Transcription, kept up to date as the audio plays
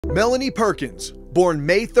Melanie Perkins, born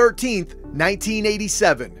May 13,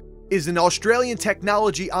 1987, is an Australian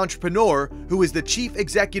technology entrepreneur who is the Chief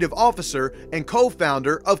Executive Officer and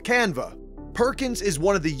co-founder of Canva. Perkins is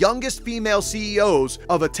one of the youngest female CEOs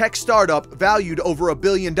of a tech startup valued over $1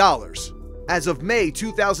 billion. As of May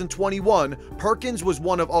 2021, Perkins was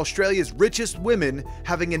one of Australia's richest women,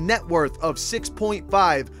 having a net worth of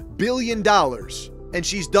 $6.5 billion. And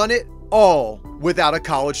she's done it all without a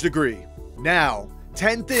college degree. Now,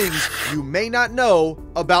 10 things you may not know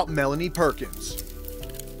about Melanie Perkins.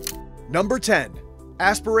 Number 10.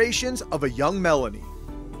 Aspirations of a young Melanie.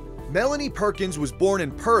 Melanie Perkins was born in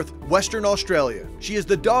Perth, Western Australia. She is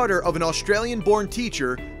the daughter of an Australian-born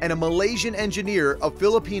teacher and a Malaysian engineer of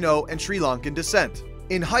Filipino and Sri Lankan descent.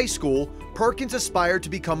 In high school, Perkins aspired to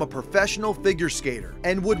become a professional figure skater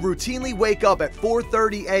and would routinely wake up at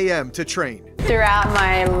 4:30 a.m. to train. Throughout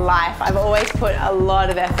my life, I've always put a lot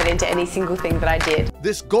of effort into any single thing that I did.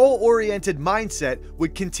 This goal-oriented mindset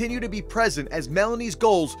would continue to be present as Melanie's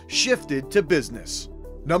goals shifted to business.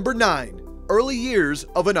 Number 9. Early years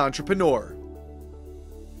of an entrepreneur.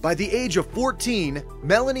 By the age of 14,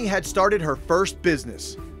 Melanie had started her first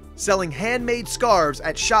business, selling handmade scarves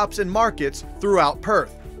at shops and markets throughout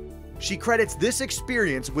Perth. She credits this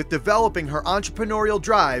experience with developing her entrepreneurial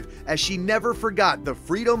drive, as she never forgot the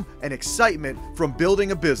freedom and excitement from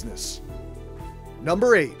building a business.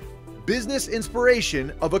 Number 8. Business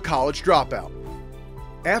inspiration of a college dropout.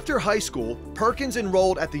 After high school, Perkins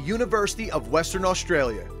enrolled at the University of Western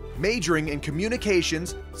Australia, majoring in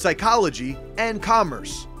communications, psychology, and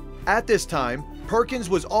commerce. At this time, Perkins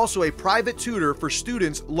was also a private tutor for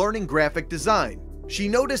students learning graphic design. She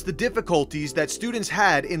noticed the difficulties that students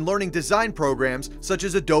had in learning design programs such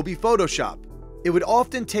as Adobe Photoshop. It would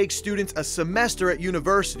often take students a semester at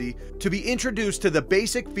university to be introduced to the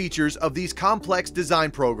basic features of these complex design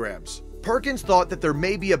programs. Perkins thought that there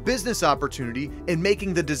may be a business opportunity in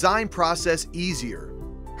making the design process easier.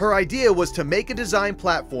 Her idea was to make a design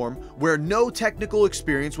platform where no technical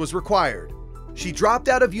experience was required. She dropped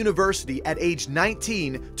out of university at age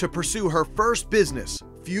 19 to pursue her first business,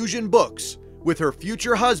 Fusion Books, with her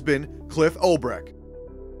future husband, Cliff Olbrich.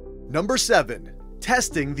 Number 7.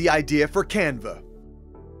 Testing the idea for Canva.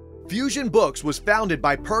 Fusion Books was founded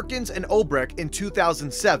by Perkins and Olbrich in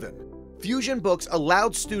 2007. Fusion Books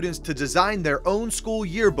allowed students to design their own school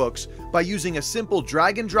yearbooks by using a simple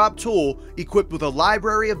drag-and-drop tool equipped with a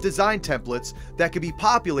library of design templates that could be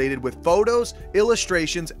populated with photos,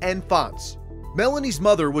 illustrations, and fonts. Melanie's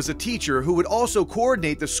mother was a teacher who would also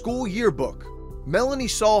coordinate the school yearbook. Melanie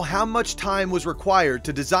saw how much time was required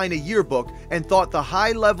to design a yearbook and thought the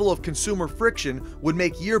high level of consumer friction would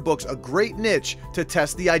make yearbooks a great niche to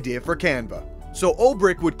test the idea for Canva. So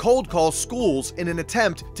Olbrich would cold call schools in an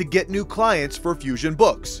attempt to get new clients for Fusion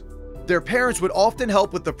Books. Their parents would often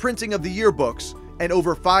help with the printing of the yearbooks, and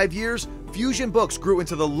over 5 years, Fusion Books grew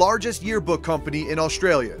into the largest yearbook company in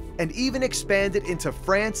Australia and even expanded into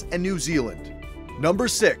France and New Zealand. Number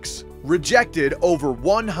 6. Rejected over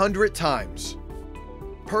 100 times.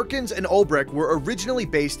 Perkins and Olbrich were originally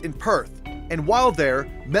based in Perth, and while there,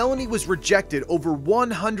 Melanie was rejected over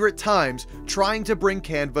 100 times trying to bring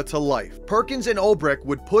Canva to life. Perkins and Olbrich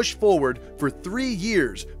would push forward for 3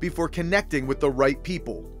 years before connecting with the right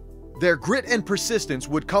people. Their grit and persistence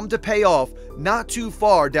would come to pay off not too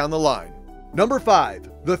far down the line. Number 5.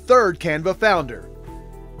 The third Canva founder.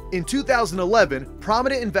 In 2011,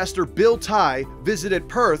 prominent investor Bill Tai visited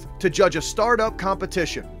Perth to judge a startup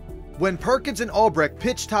competition. When Perkins and Olbrich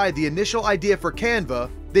pitched Tai the initial idea for Canva,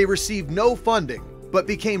 they received no funding, but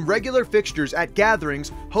became regular fixtures at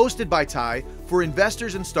gatherings hosted by Tai for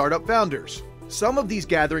investors and startup founders. Some of these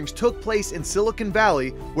gatherings took place in Silicon Valley,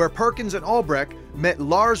 where Perkins and Olbrich met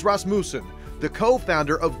Lars Rasmussen, the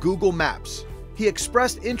co-founder of Google Maps. He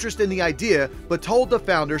expressed interest in the idea, but told the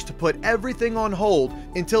founders to put everything on hold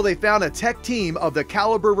until they found a tech team of the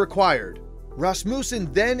caliber required.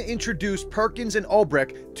 Rasmussen then introduced Perkins and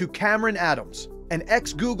Olbrich to Cameron Adams, an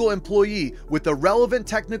ex-Google employee with the relevant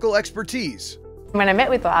technical expertise. When I met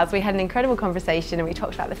with Lars, we had an incredible conversation and we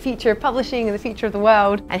talked about the future of publishing and the future of the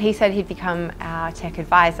world, and he said he'd become our tech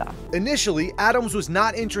advisor. Initially, Adams was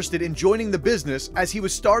not interested in joining the business as he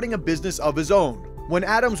was starting a business of his own. When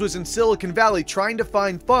Adams was in Silicon Valley trying to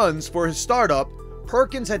find funds for his startup,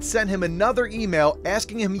 Perkins had sent him another email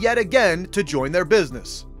asking him yet again to join their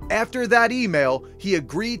business. After that email, he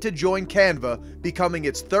agreed to join Canva, becoming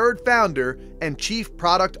its third founder and chief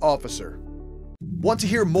product officer. Want to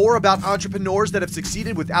hear more about entrepreneurs that have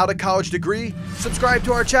succeeded without a college degree? Subscribe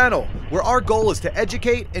to our channel, where our goal is to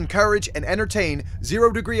educate, encourage, and entertain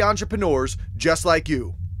zero-degree entrepreneurs just like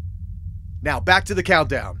you. Now back to the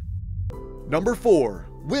countdown. Number 4.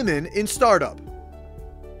 Women in Startup.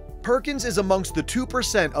 Perkins is amongst the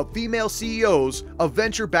 2% of female CEOs of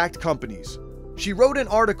venture-backed companies. She wrote an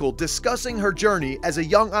article discussing her journey as a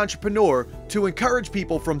young entrepreneur to encourage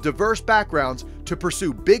people from diverse backgrounds to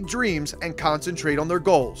pursue big dreams and concentrate on their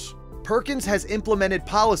goals. Perkins has implemented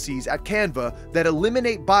policies at Canva that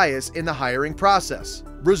eliminate bias in the hiring process,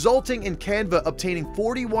 resulting in Canva obtaining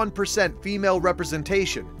 41% female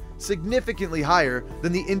representation, significantly higher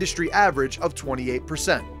than the industry average of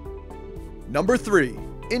 28%. Number 3.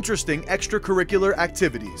 Interesting extracurricular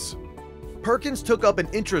activities. Perkins took up an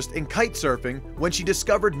interest in kite surfing when she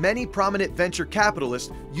discovered many prominent venture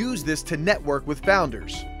capitalists use this to network with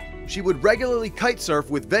founders. She would regularly kite surf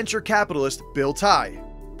with venture capitalist Bill Tai.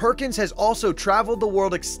 Perkins has also traveled the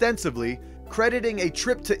world extensively, crediting a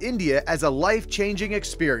trip to India as a life-changing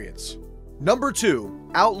experience. Number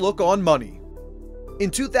 2. Outlook on money. In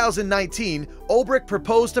 2019, Ulbrich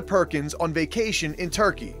proposed to Perkins on vacation in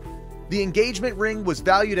Turkey. The engagement ring was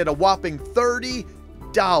valued at a whopping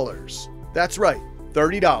 $30. That's right,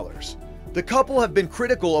 $30. The couple have been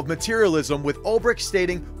critical of materialism, with Ulbrich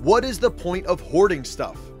stating, "What is the point of hoarding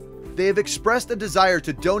stuff?" They have expressed a desire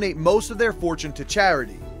to donate most of their fortune to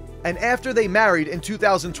charity. And after they married in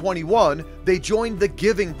 2021, they joined the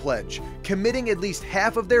Giving Pledge, committing at least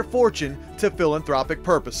half of their fortune to philanthropic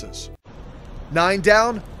purposes. 9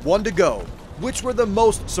 down, 1 to go. Which were the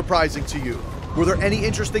most surprising to you? Were there any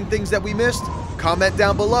interesting things that we missed? Comment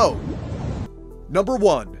down below. Number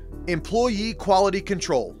 1. Employee Quality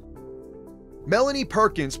Control. Melanie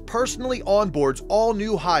Perkins personally onboards all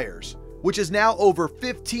new hires, which is now over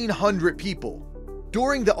 1,500 people.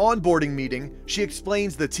 During the onboarding meeting, she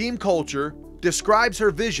explains the team culture, describes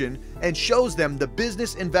her vision, and shows them the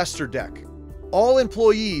business investor deck. All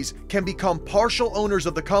employees can become partial owners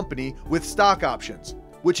of the company with stock options,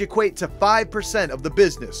 which equate to 5% of the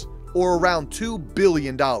business, or around $2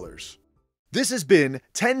 billion. This has been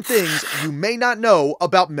 10 things you may not know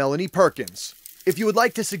about Melanie Perkins. If you would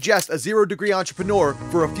like to suggest a zero-degree entrepreneur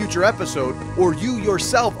for a future episode, or you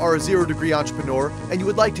yourself are a zero-degree entrepreneur and you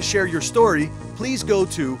would like to share your story, please go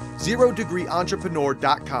to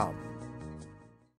zerodegreeentrepreneur.com.